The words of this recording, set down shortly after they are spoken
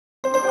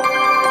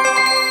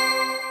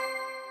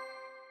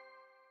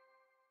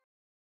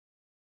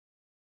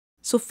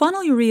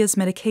Sulfonylureas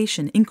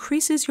medication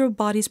increases your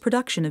body's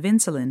production of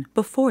insulin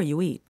before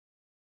you eat.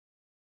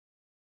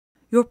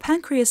 Your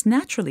pancreas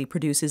naturally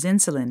produces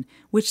insulin,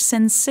 which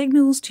sends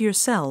signals to your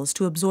cells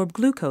to absorb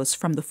glucose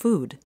from the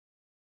food.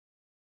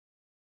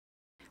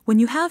 When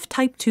you have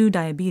type 2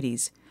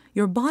 diabetes,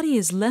 your body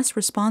is less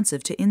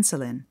responsive to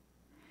insulin.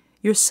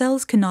 Your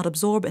cells cannot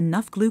absorb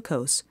enough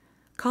glucose,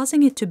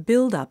 causing it to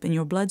build up in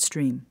your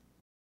bloodstream.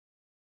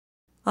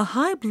 A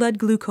high blood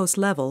glucose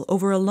level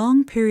over a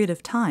long period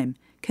of time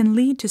can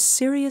lead to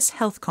serious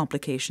health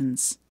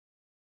complications.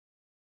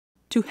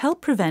 To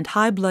help prevent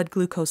high blood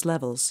glucose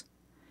levels,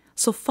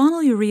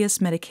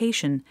 sulfonylureas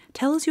medication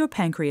tells your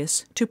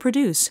pancreas to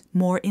produce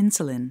more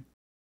insulin.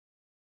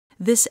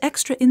 This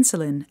extra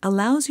insulin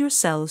allows your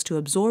cells to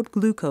absorb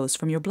glucose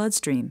from your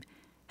bloodstream,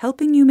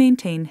 helping you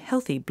maintain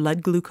healthy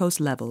blood glucose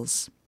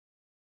levels.